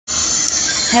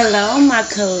Hello, my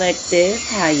collective.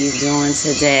 How you doing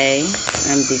today?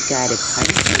 I'm the Guided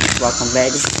Pisces. Welcome back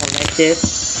to the collective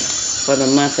for the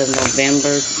month of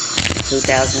November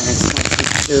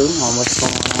 2022 on what's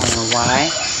going on and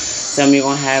why. Some of you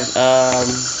are going to have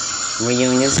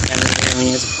reunions, family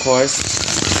reunions, of course.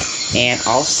 And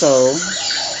also,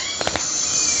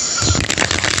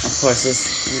 of course,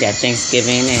 you got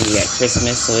Thanksgiving and you got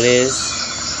Christmas, so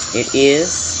it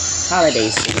is holiday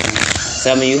season.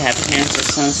 Some of you have Cancer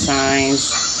sun signs,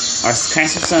 or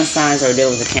Cancer sun signs, or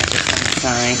dealing with a Cancer sun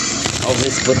sign over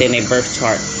this within a birth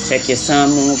chart. Check your Sun,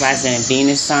 Moon, Rising, and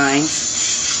Venus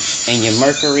signs, and your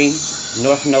Mercury,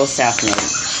 North Node, South Node.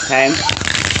 Okay.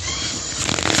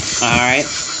 All right.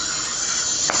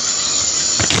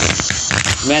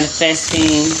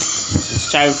 Manifesting,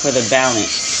 striving for the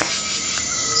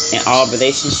balance in all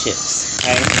relationships.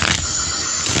 Okay.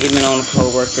 Even on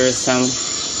co-workers, some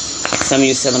of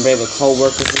you celebrate with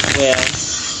co-workers as well.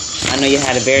 I know you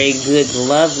had a very good,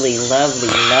 lovely, I ain't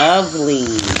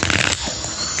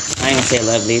gonna say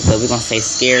lovely, but we're gonna say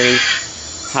scary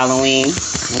Halloween.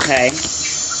 Okay.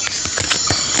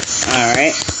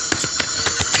 Alright.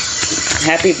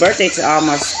 Happy birthday to all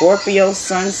my Scorpio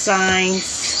sun signs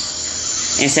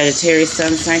and Sagittarius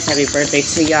sun signs. Happy birthday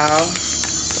to y'all.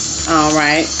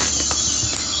 Alright.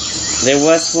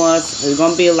 There's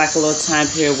gonna be like a little time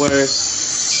period where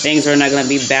things are not going to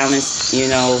be balanced,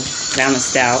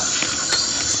 balanced out.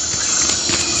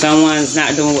 Someone's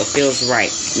not doing what feels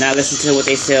right. Not listen to what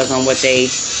they say on what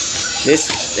it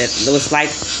looks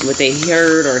like, what they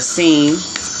heard or seen.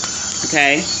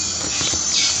 Okay?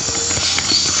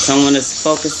 Someone is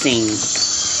focusing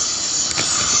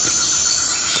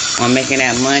on making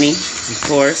that money, of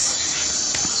course.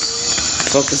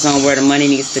 Focus on where the money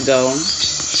needs to go.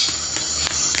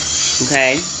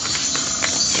 Okay?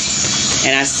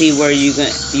 And I see where you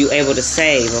able to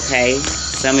save, okay?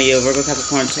 Some of you Virgo,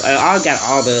 Capricorn, I got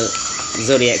all the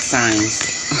zodiac signs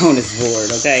on this board,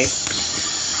 okay?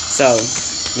 So,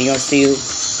 you're going to see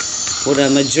what the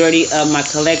majority of my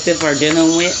collective are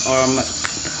dealing with, or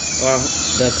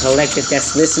the collective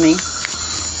that's listening,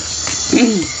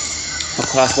 of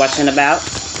course, watching about.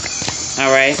 All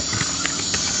right?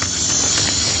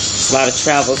 There's a lot of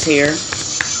travels here.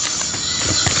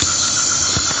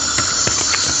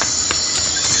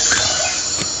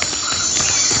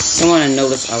 Someone to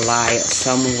notice a lie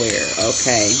somewhere.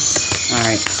 Okay.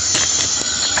 Alright.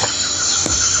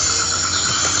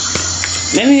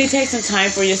 Maybe you take some time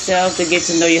for yourself to get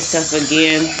to know yourself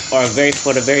again. Or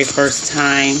for the very first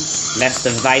time. That's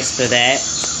the advice for that.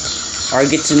 Or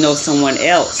get to know someone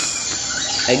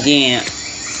else again.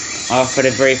 Or for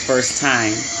the very first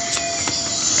time.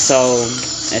 So,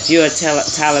 if you're a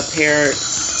Tyler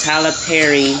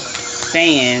Perry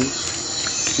fan,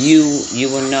 you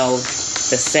will know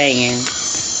the saying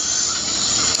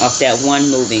of that one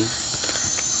movie.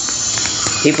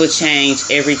 People change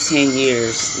every 10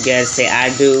 years. You gotta say I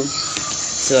do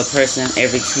to a person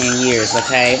every 10 years,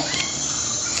 okay?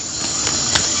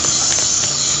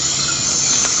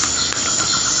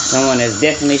 Someone is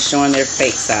definitely showing their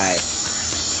fake side.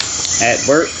 At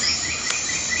work,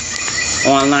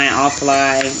 online,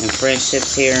 offline, and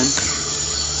friendships here.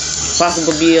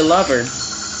 Possible be a lover.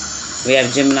 We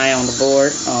have Gemini on the board.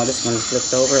 Oh, this one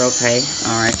flipped over. Okay.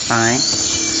 All right, fine.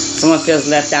 Someone feels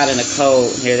left out in the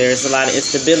cold here. There's a lot of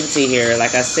instability here.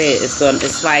 Like I said, it's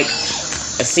like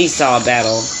a seesaw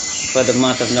battle for the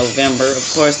month of November. Of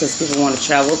course, because people want to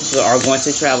travel. People are going to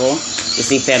travel to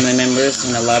see family members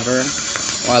and a lover.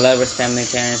 Or a lover's family,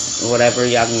 parents, whatever.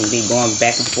 Y'all can be going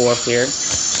back and forth here.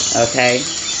 Okay.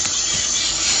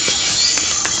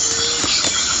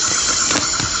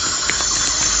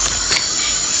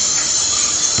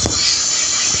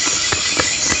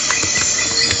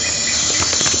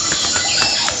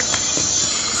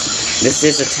 This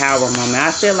is a tower moment.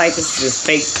 I feel like this is a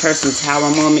fake person tower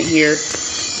moment here.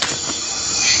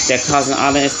 They're causing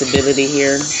all the instability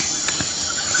here.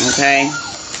 Okay.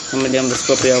 Some of them, the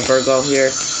Scorpio, Virgo here.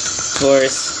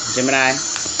 Taurus, Gemini. I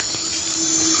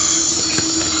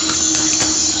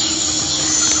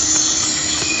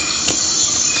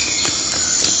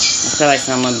feel like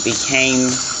someone became...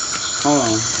 Hold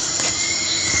on.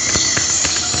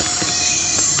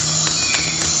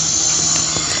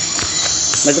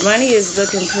 But the money is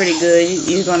looking pretty good.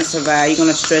 You're going to survive. You're going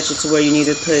to stretch it to where you need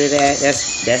to put it at.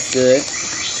 That's good.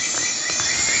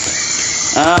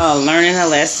 Oh, learning a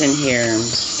lesson here.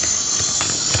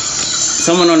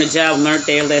 Someone on the job learned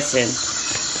their lesson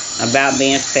about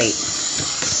being fake.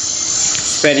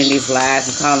 Spreading these lies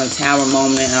and calling tower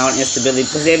moment and all instability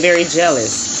because they're very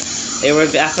jealous. I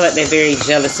feel like they're very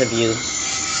jealous of you.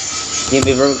 Give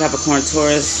me Virgo, Capricorn,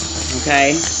 Taurus,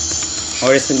 okay?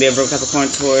 Or this can be a Virgo, Capricorn,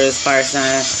 Taurus, fire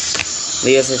sign,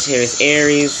 Leo, Sagittarius,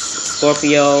 Aries,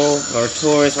 Scorpio, or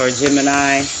Taurus, or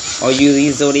Gemini, or you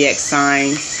these zodiac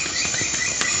signs.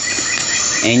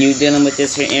 And you dealing with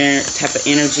this type of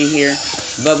energy here.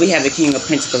 But we have the King of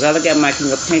Pentacles. I look at my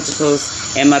King of Pentacles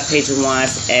and my Page of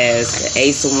Wands as the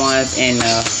Ace of Wands and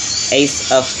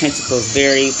Ace of Pentacles.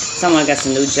 Someone got a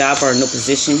new job or a new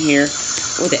position here.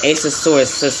 With the Ace of Swords,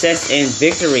 success and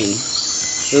victory.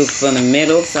 From the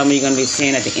middle, some of you are going to be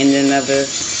seeing at the ending of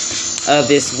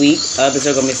this week. Others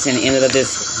are going to be seeing the end of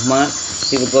this month.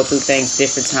 People go through things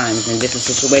different times and different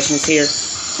situations here.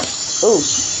 Ooh.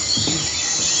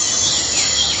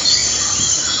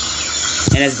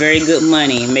 And it's very good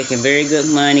money, making very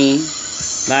good money.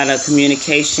 A lot of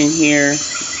communication here,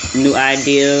 new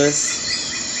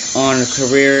ideas on a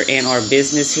career and or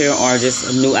business here, or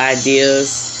just new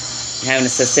ideas, having a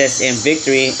success and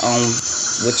victory on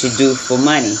what you do for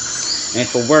money and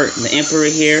for work. The Emperor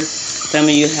here, some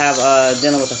of you have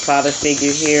dealing with a father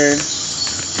figure here.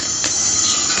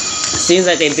 Seems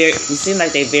like you seem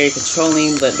like they're very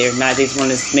controlling, but they're not. They just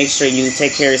want to make sure you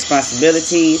take care of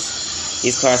responsibilities.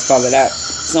 These cards call it out.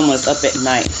 Someone's up at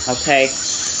night, okay?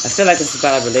 I feel like it's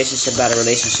about a relationship,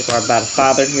 or about a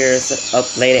father here. It's up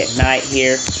late at night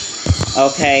here,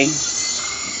 okay?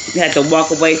 You have to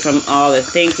walk away from all the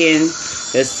thinking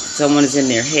that someone is in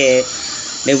their head.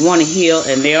 They want to heal,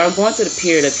 and they are going through the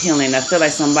period of healing. I feel like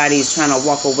somebody's trying to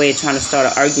walk away, trying to start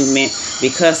an argument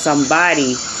because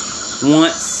somebody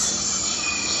wants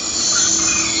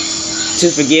to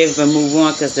forgive and move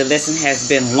on because the lesson has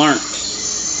been learned.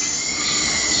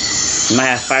 You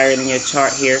might have fire in your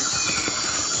chart here.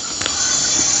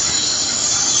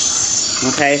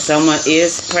 Okay, someone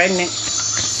is pregnant.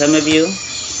 Some of you.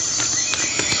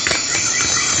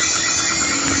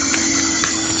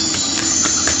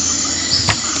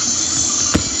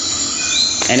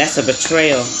 And that's a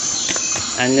betrayal.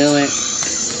 I knew it.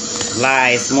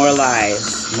 Lies, more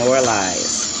lies, more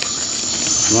lies,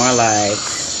 more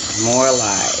lies, more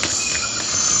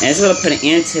lies. And it's going to put an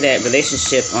end to that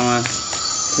relationship on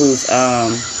who's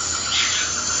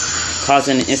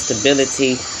causing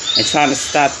instability and trying to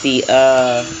stop the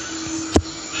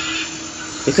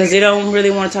because they don't really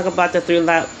want to talk about the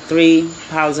three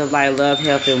powers of light, love,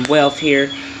 health, and wealth here.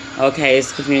 Okay,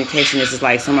 it's communication. This is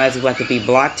like somebody's about to be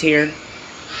blocked here.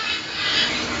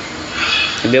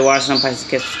 You've been watching some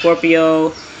Pisces,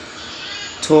 Scorpio,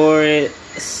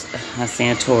 Taurus. I'm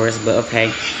saying Taurus, but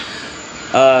okay.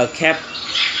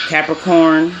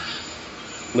 Capricorn.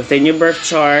 Within your birth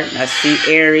chart, I see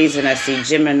Aries and I see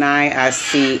Gemini. I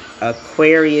see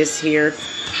Aquarius here.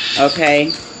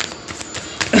 Okay.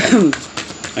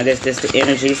 And that's just the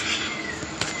energies.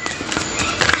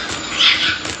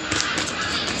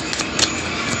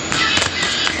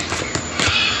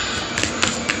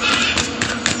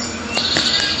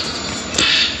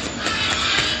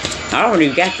 I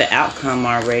already got the outcome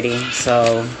already,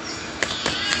 so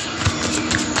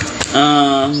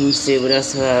let me see what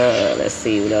else. Let's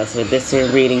see what else with this here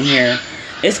reading here.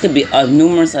 This could be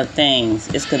numerous of things.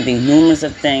 This could be numerous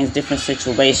of things, different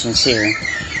situations here.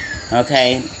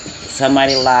 Okay,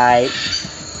 somebody lied.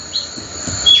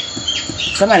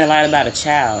 Somebody lied about a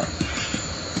child,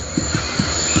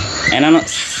 and I don't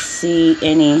see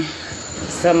any.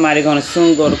 Somebody gonna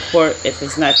soon go to court. If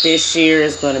it's not this year,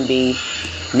 it's gonna be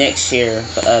next year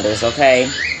for others. Okay.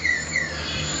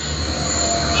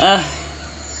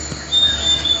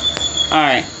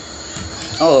 Alright.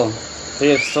 Oh,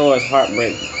 Three of Swords,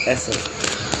 heartbreak. After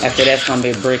that's gonna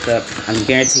be a breakup. I'm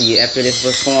guarantee you. After this,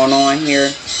 what's going on here?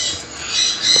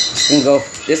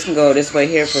 This can go this way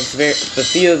here for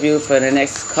few of you for the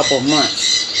next couple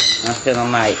months. I'm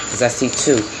feeling like, because I see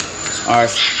two. Or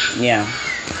yeah.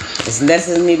 This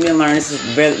doesn't need me to learn.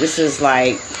 This is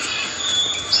like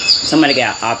somebody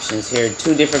got options here.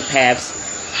 Two different paths.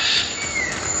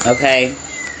 Okay.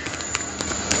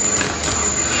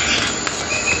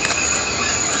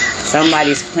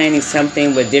 Somebody's planning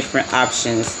something with different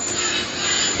options.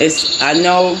 I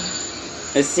know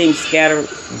it seems scattered,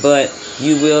 but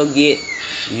you will get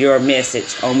your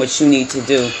message on what you need to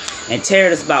do. And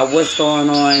tarot is about what's going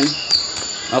on,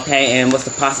 okay, and what's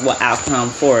the possible outcome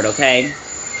for it, okay?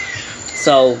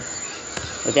 So,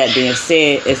 with that being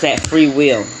said, it's that free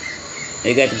will.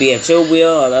 It got to be at your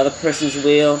will or the other person's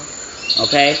will,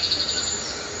 okay?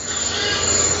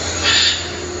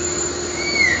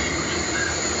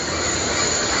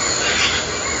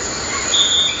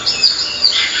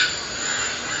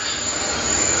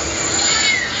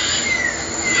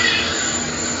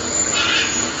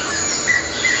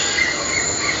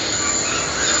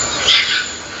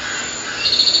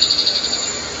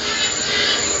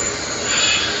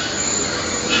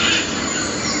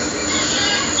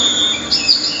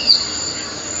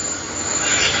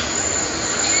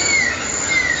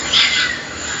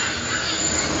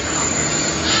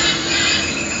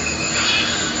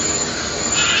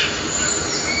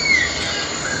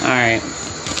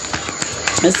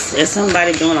 It's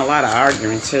somebody doing a lot of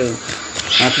arguing too.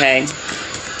 Okay.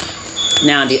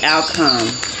 Now the outcome.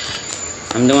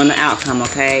 I'm doing the outcome,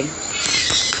 okay?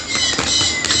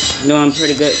 Doing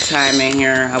pretty good timing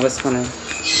here. I was gonna...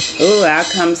 Ooh,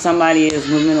 outcome, somebody is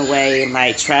moving away,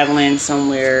 like traveling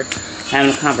somewhere,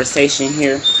 having a conversation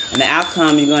here. And the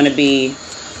outcome, you're going to be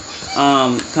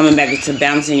coming back to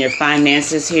balancing your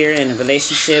finances here and the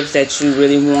relationships that you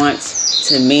really want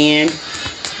to mend,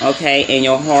 okay, in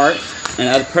your heart. And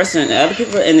other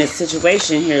people in this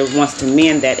situation here wants to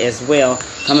mend that as well.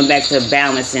 Coming back to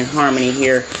balance and harmony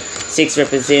here. 6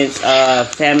 represents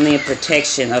family and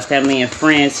protection of family and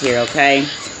friends here, okay?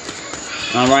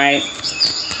 All right.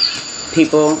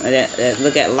 People that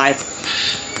look at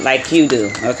life like you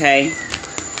do, okay?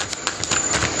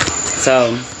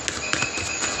 So,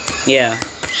 yeah.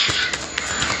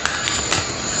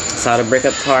 Saw the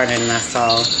breakup card and I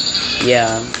saw,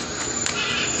 yeah.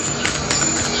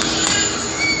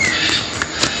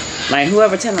 Like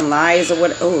whoever telling lies or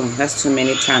what, oh, that's too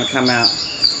many trying to come out.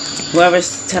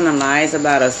 Whoever's telling lies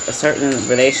about a certain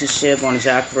relationship on a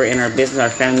job career, in our business, our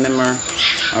family member,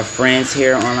 our friends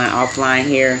here, online, offline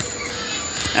here,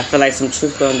 I feel like some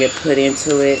truth gonna get put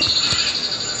into it.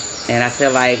 And I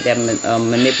feel like that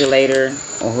manipulator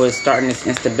or who is starting this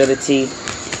instability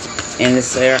in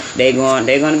this area, they're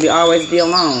gonna always be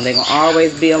alone. They're gonna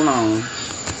always be alone.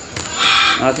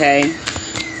 Okay?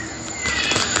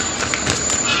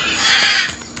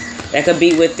 That could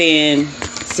be within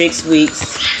 6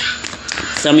 weeks.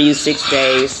 Some of you 6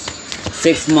 days,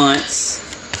 6 months.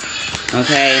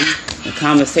 Okay? The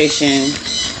conversation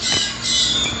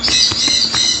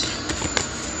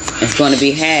is going to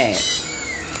be had.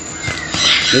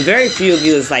 The very few of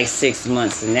you is like 6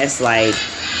 months, and that's like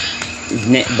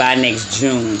by next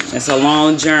June. It's a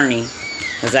long journey,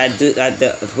 because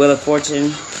the Wheel of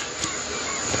Fortune.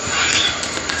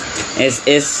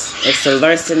 It's a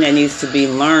lesson that needs to be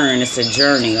learned. It's a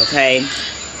journey, okay?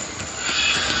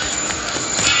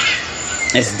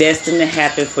 It's destined to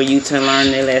happen for you to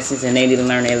learn their lessons, and they need to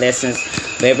learn their lessons.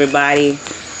 But everybody,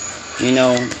 you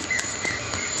know,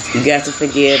 you got to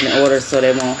forgive in order so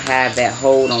they won't have that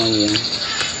hold on you.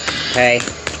 Okay?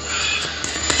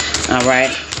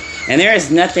 Alright? And there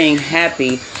is nothing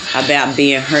happy about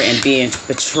being hurt and being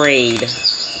betrayed.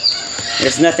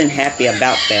 There's nothing happy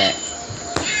about that.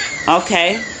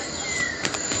 Okay?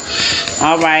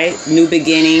 Alright. New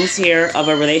beginnings here of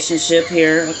a relationship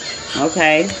here.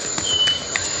 Okay?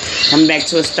 Coming back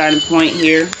to a starting point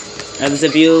here. Others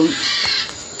of you,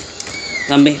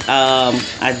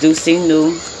 I do see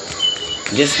new.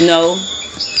 Just know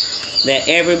that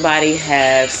everybody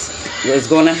is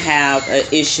going to have an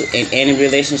issue in any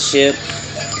relationship.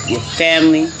 Your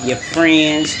family, your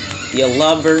friends, your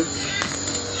lover.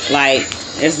 Like,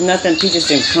 there's nothing peaches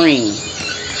and cream.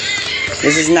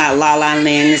 This is not La La Land.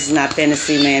 This is not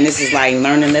Fantasy Land. This is like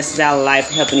learning lessons out of life,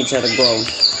 helping each other grow.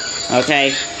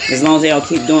 Okay? As long as they don't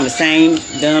keep doing the same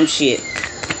dumb shit.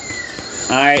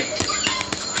 Alright?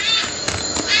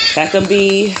 That can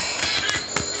be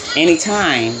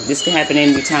anytime. This can happen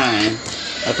anytime.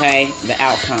 Okay? The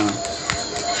outcome.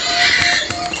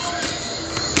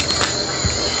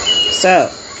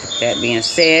 So, that being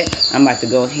said, I'm about to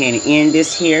go ahead and end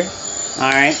this here.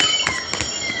 Alright?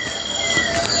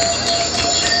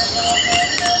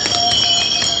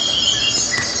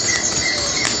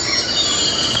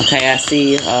 Okay, I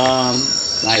see,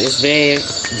 like it's very,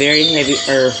 very heavy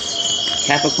earth.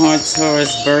 Capricorn,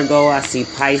 Taurus, Virgo. I see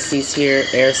Pisces here,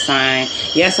 air sign.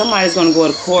 Yeah, somebody's going to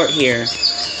go to court here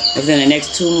within the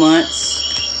next 2 months.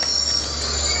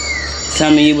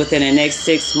 Some of you within the next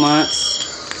 6 months.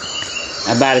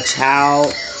 About a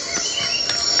child.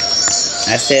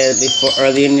 I said before,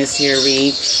 earlier in this here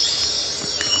read.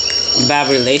 About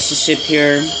a relationship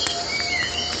here.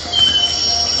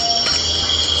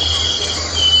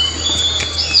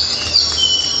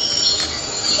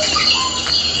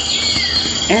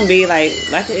 And be like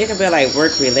it could be like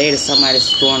work related.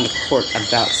 Somebody's going to court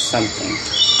about something.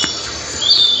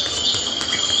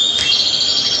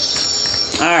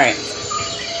 Alright.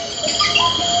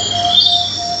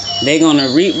 They're gonna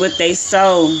reap what they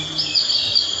sow.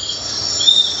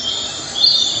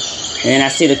 And I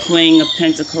see the Queen of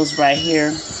Pentacles right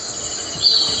here.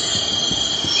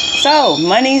 So,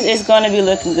 money is going to be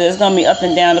looking good. It's going to be up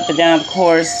and down, of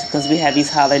course, because we have these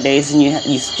holidays and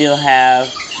you still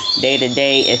have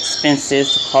day-to-day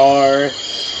expenses, car.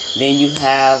 Then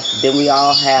we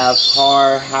all have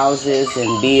car, houses,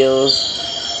 and bills.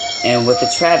 And with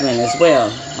the traveling as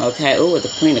well. Okay, ooh, with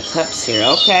the Queen of Cups here.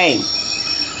 Okay.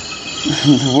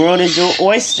 The world is your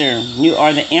oyster. You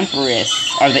are the Empress,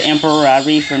 or the Emperor. I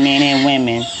read for men and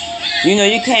women. You know,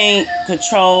 you can't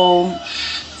control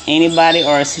anybody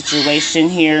or a situation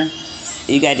here.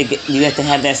 You have to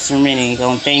have that serenity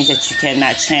on things that you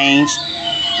cannot change.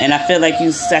 And I feel like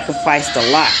you sacrificed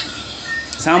a lot.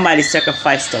 Somebody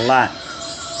sacrificed a lot.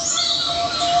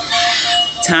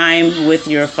 Time with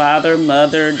your father,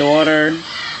 mother, daughter,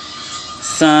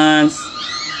 sons.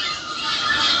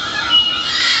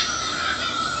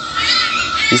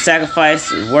 You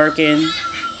sacrificed working.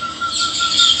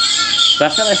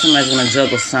 But I feel like somebody's going to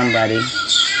juggle somebody.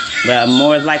 But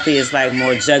more likely it's like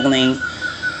more juggling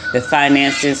the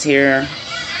finances here.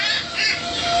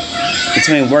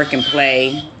 Between work and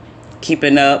play.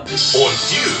 Keeping up.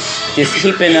 Just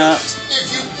keeping up.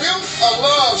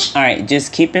 Alright,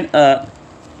 just keeping up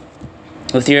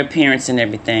with your appearance and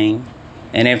everything.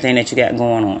 And everything that you got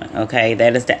going on. Okay?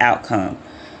 That is the outcome.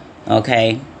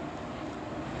 Okay?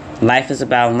 Life is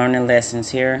about learning lessons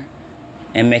here.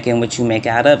 And making what you make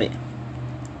out of it.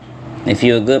 If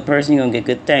you're a good person, you're going to get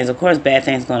good things. Of course, bad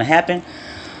things are going to happen.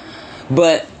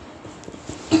 But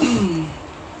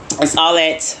it's all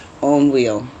at own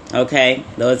will. Okay?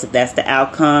 That's the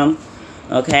outcome.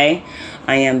 Okay?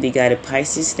 I am the Guided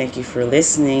Pisces. Thank you for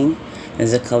listening.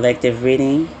 It's a collective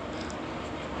reading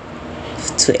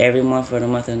to everyone for the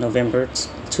month of November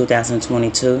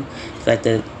 2022. If you'd like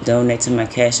to donate to my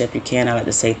Cash App, you can. I'd like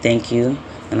to say thank you.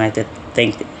 I'd like to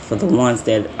thank for the ones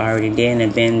that already did and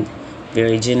have been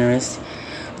very generous.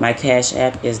 My Cash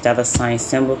App is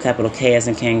 $symbol, capital K as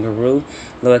in kangaroo,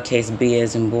 lowercase b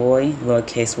as in boy,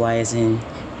 lowercase y as in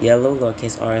yellow,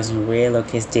 lowercase r as in red,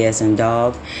 lowercase d as in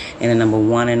dog, and the number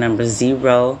 1 and number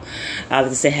 0. I would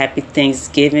like to say happy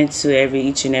Thanksgiving to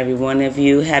each and every one of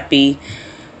you. Happy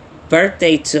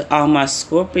birthday to all my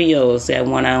Scorpios that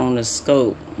one eye on the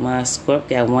scope. My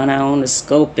Scorpio got one eye on the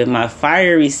scope, and my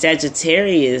fiery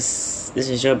Sagittarius. This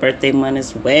is your birthday month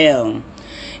as well.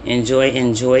 Enjoy,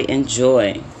 enjoy,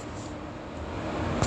 enjoy.